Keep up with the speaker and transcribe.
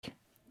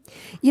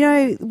You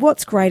know,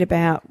 what's great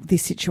about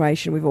this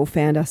situation we've all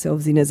found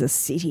ourselves in as a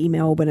city,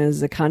 Melbourne,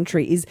 as a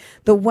country, is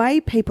the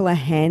way people are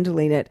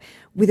handling it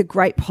with a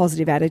great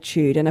positive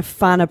attitude and a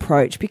fun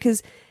approach,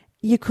 because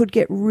you could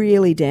get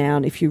really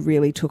down if you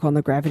really took on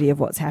the gravity of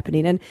what's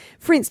happening. And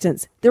for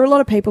instance, there are a lot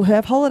of people who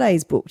have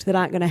holidays booked that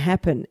aren't going to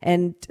happen,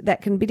 and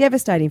that can be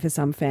devastating for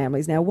some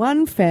families. Now,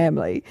 one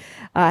family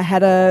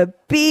had a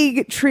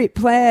big trip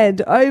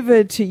planned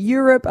over to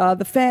Europe.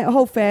 The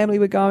whole family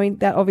were going.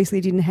 That obviously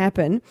didn't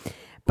happen.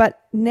 But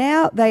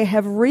now they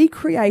have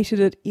recreated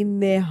it in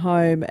their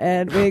home,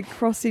 and we're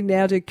crossing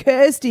now to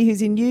Kirsty,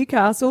 who's in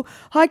Newcastle.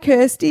 Hi,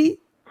 Kirsty.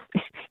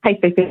 Hey,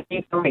 Fifi, how are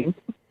you going?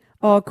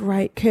 Oh,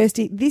 great.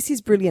 Kirsty, this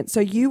is brilliant. So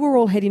you were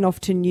all heading off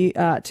to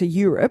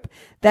Europe.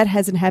 That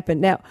hasn't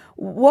happened. Now,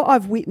 what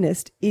I've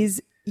witnessed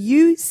is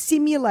you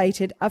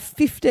simulated a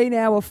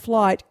 15-hour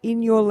flight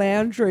in your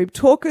lounge room.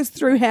 Talk us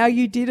through how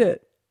you did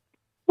it.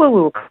 Well,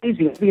 we were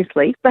crazy,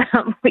 obviously, but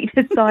we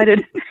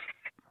decided,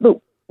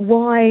 look,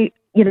 why,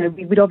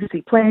 we'd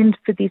obviously planned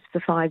for this for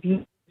 5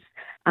 years.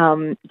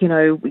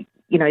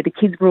 The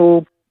kids were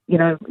all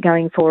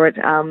going for it.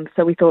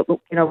 So we thought,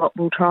 look, you know what,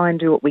 we'll try and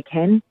do what we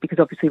can, because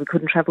obviously we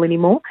couldn't travel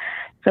anymore.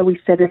 So we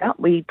set it up.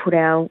 We put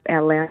our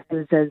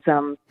lounges as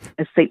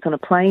seats on a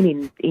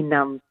plane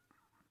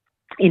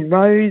in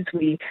rows.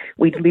 We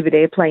delivered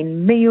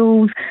airplane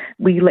meals.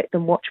 We let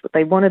them watch what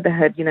they wanted. They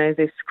had,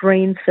 their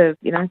screens for,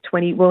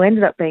 20, well,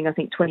 ended up being, I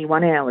think,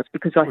 21 hours,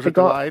 because I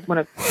forgot one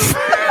of...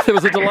 There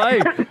was a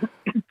delay.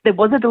 There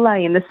was a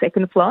delay in the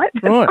second flight.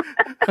 Right.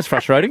 That's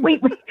frustrating. we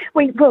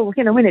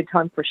had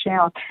time for a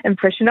shower and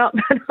freshen up.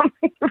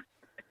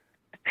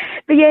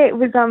 But yeah, it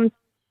was.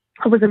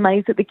 I was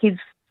amazed that the kids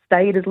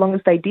stayed as long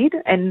as they did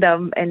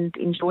and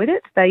enjoyed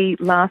it. They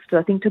lasted,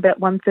 I think, to about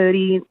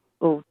 1:30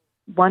 or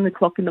 1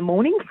 o'clock in the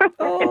morning.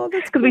 Oh,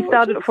 that's because we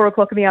started at 4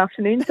 o'clock in the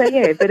afternoon. So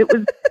yeah, but it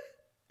was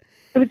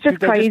just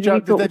crazy.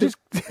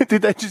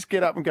 Did they just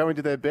get up and go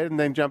into their bed and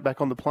then jump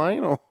back on the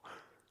plane, or?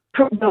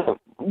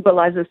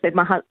 Well, as I said,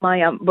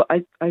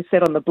 I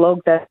said on the blog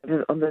that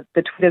on the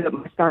Twitter that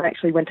my son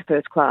actually went to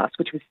first class,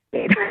 which was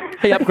sad.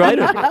 He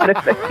upgraded.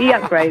 He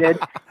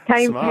upgraded.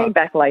 Came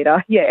back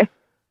later. Yeah.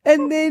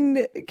 And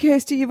then,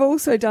 Kirsty, you've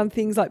also done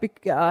things like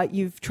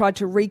you've tried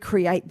to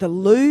recreate the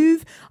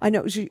Louvre. I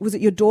know, was it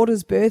your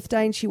daughter's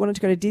birthday and she wanted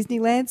to go to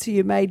Disneyland, so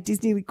you made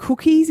Disney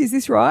cookies. Is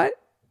this right?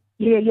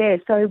 Yeah.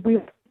 So we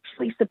were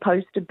actually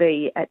supposed to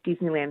be at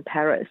Disneyland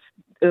Paris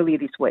earlier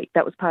this week.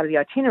 That was part of the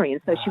itinerary.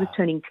 And so she was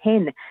turning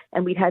 10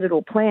 and we'd had it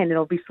all planned. And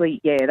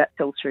obviously, that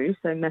fell through.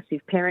 So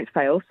massive parent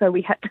fail. So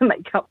we had to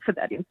make up for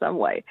that in some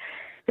way.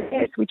 But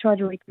yes, we tried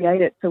to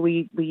recreate it. So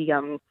we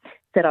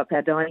set up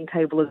our dining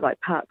table as like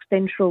Park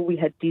Central. We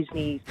had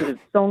Disney sort of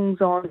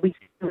songs on. We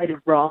simulated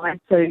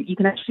rides. So you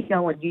can actually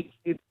go on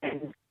YouTube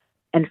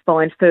and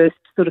find first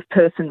sort of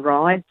person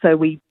rides. So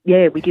we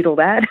did all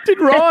that.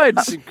 Did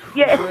rides?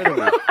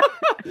 Yeah.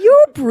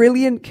 You're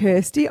brilliant,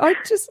 Kirsty.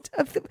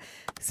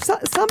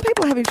 Some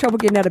people are having trouble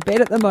getting out of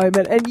bed at the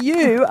moment, and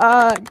you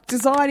are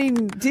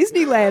designing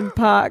Disneyland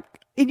Park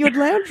in your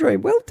lounge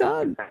room. Well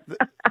done.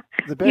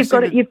 The best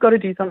you've got to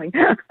do something.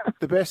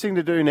 The best thing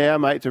to do now,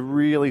 mate, to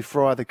really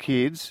fry the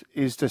kids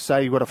is to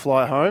say you've got to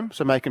fly home.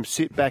 So make them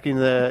sit back in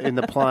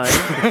the plane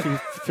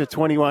for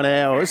 21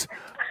 hours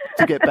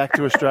to get back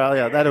to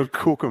Australia. That'll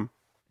cook them.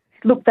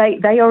 Look, they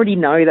already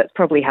know that's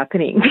probably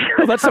happening.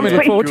 Well, that's something to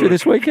look forward to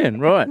this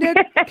weekend, right? Now,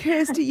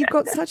 Kirsty, you've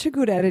got such a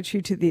good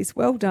attitude to this.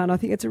 Well done. I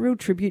think it's a real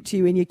tribute to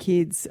you and your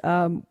kids.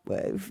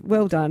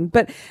 Well done.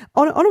 But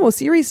on a more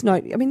serious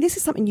note, I mean, this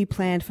is something you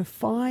planned for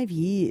 5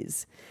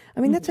 years.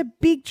 I mean, that's a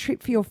big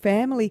trip for your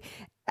family.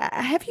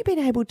 Have you been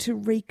able to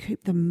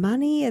recoup the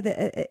money?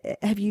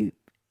 Have you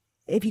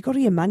got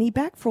all your money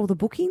back for all the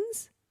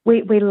bookings?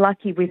 We're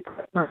lucky with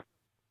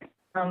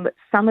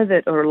some of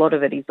it, or a lot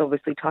of it, is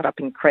obviously tied up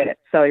in credit.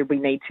 So we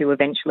need to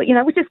eventually,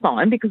 which is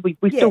fine, because we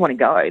still want to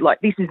go.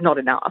 Like, this is not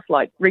enough.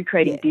 Like,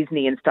 recreating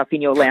Disney and stuff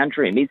in your lounge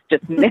room is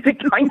just never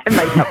going to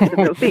make up for the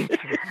real thing.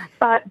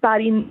 But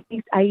in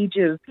this age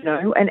of,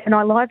 and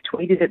I live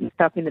tweeted it and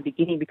stuff in the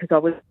beginning, because I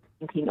was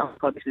thinking, oh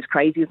God, this is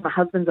crazy. It's my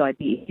husband's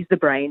idea. He's the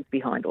brains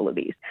behind all of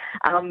this.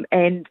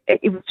 And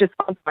it was just,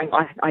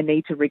 I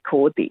need to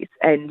record this.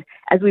 And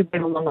as we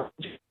went along,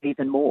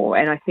 even more.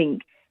 And I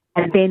think,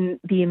 and then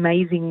the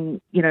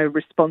amazing,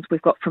 response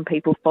we've got from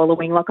people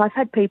following. Like, I've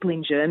had people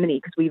in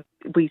Germany, because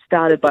we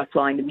started by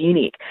flying to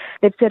Munich.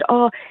 They've said,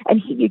 oh, and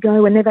here you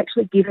go. And they've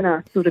actually given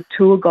us sort of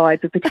tour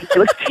guides of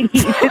particular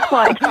cities. It's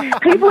like,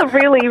 people are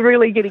really,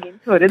 really getting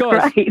into it. It's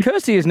great.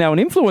 Kirsty is now an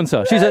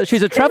influencer.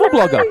 She's a travel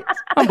blogger.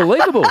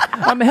 Unbelievable.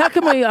 How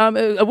can we,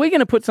 are we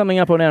going to put something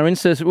up on our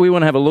Insta? We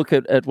want to have a look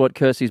at what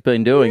Kirsty's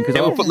been doing.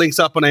 Yeah, we'll put links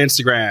up on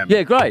Instagram.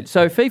 Yeah, great.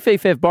 So Fifi,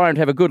 Fev, Byron,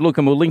 have a good look,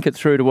 and we'll link it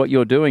through to what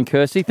you're doing,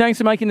 Kirsty. Thanks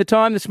for making the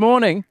time this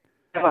morning.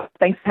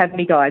 Thanks for having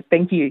me, guys.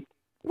 Thank you.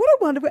 What a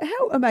wonderful,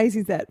 how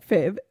amazing is that,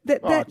 Fev?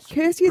 That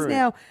Kirsty has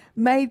now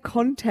made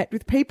contact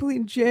with people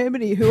in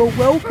Germany who are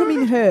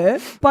welcoming her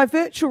by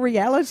virtual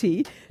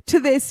reality to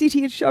their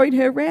city and showing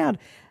her around.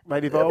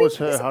 Mate, if I was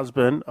her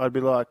husband, I'd be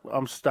like,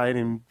 I'm staying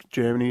in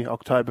Germany,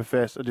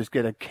 Oktoberfest. I'd just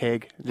get a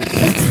keg. Just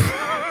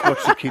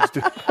watch the kids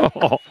do.